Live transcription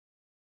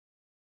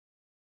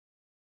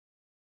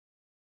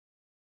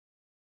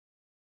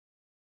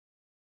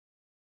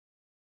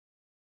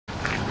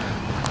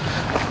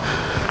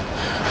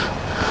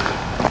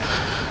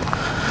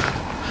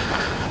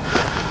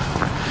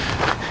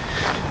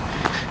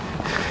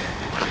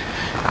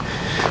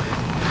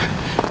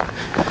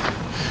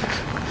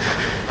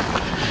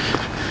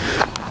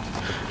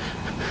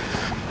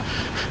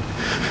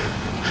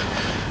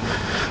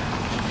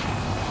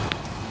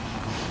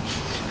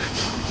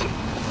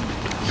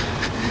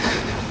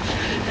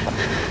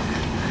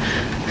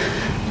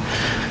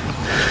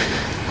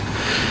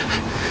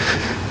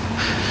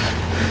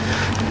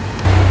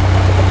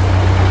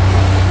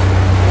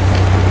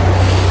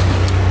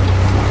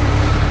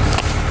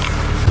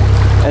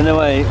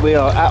we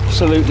are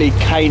absolutely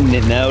caning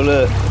it now.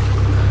 Look,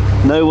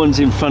 no one's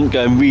in front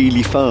going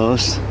really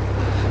fast.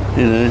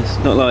 You know, it's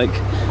not like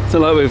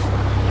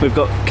we've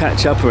got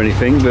catch up or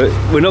anything, but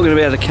we're not going to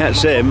be able to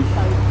catch them.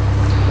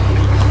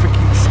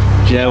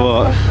 Do you know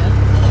what?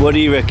 What do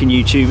you reckon,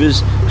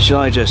 YouTubers? Should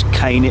I just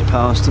cane it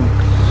past them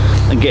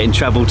and get in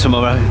trouble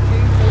tomorrow?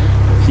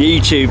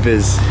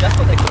 YouTubers.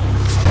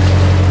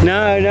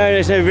 No,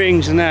 there's no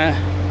rings and that.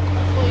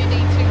 Well, you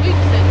need 2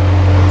 weeks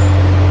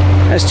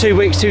then. That's 2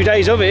 weeks, 2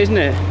 days of it, isn't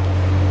it?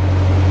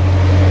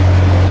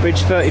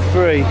 Bridge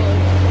 33.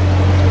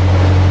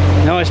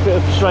 Nice bit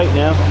of straight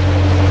now.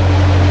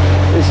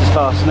 This is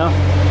fast enough.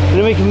 And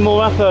then we can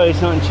moor up early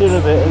tonight and chill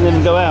a bit and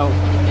then go out.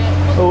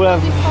 Or we'll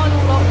have,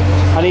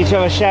 I need to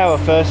have a shower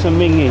first and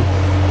mingy.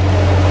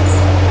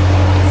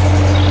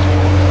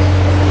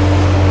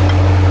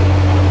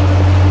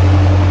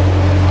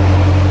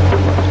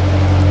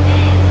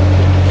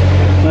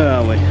 Where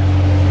are we?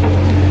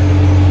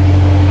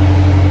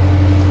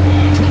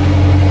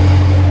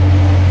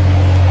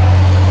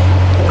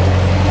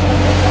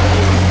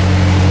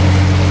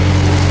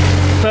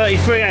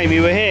 Amy,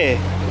 we're here.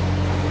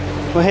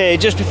 We're here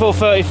just before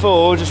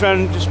 34, just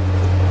and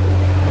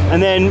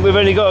then we've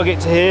only got to get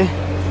to here.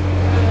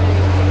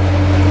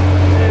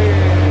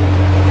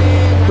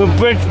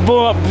 We're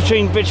more up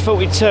between Bridge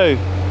 42. There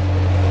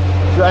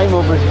ain't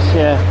more bridges,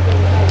 yeah.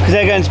 Because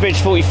they're going to Bridge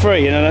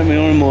 43, and I don't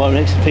mean more up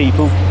next to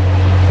people.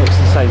 It's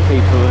the same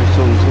people we're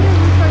talking to.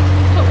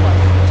 Top one.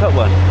 Top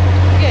one?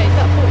 Yeah, is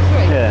that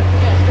 43? Yeah.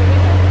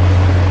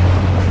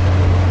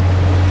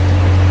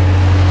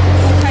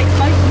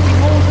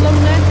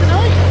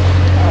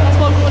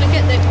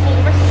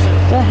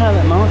 How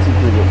that Martin's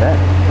going to get back.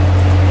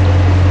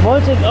 Why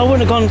did I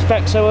wouldn't have gone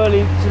back so early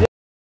to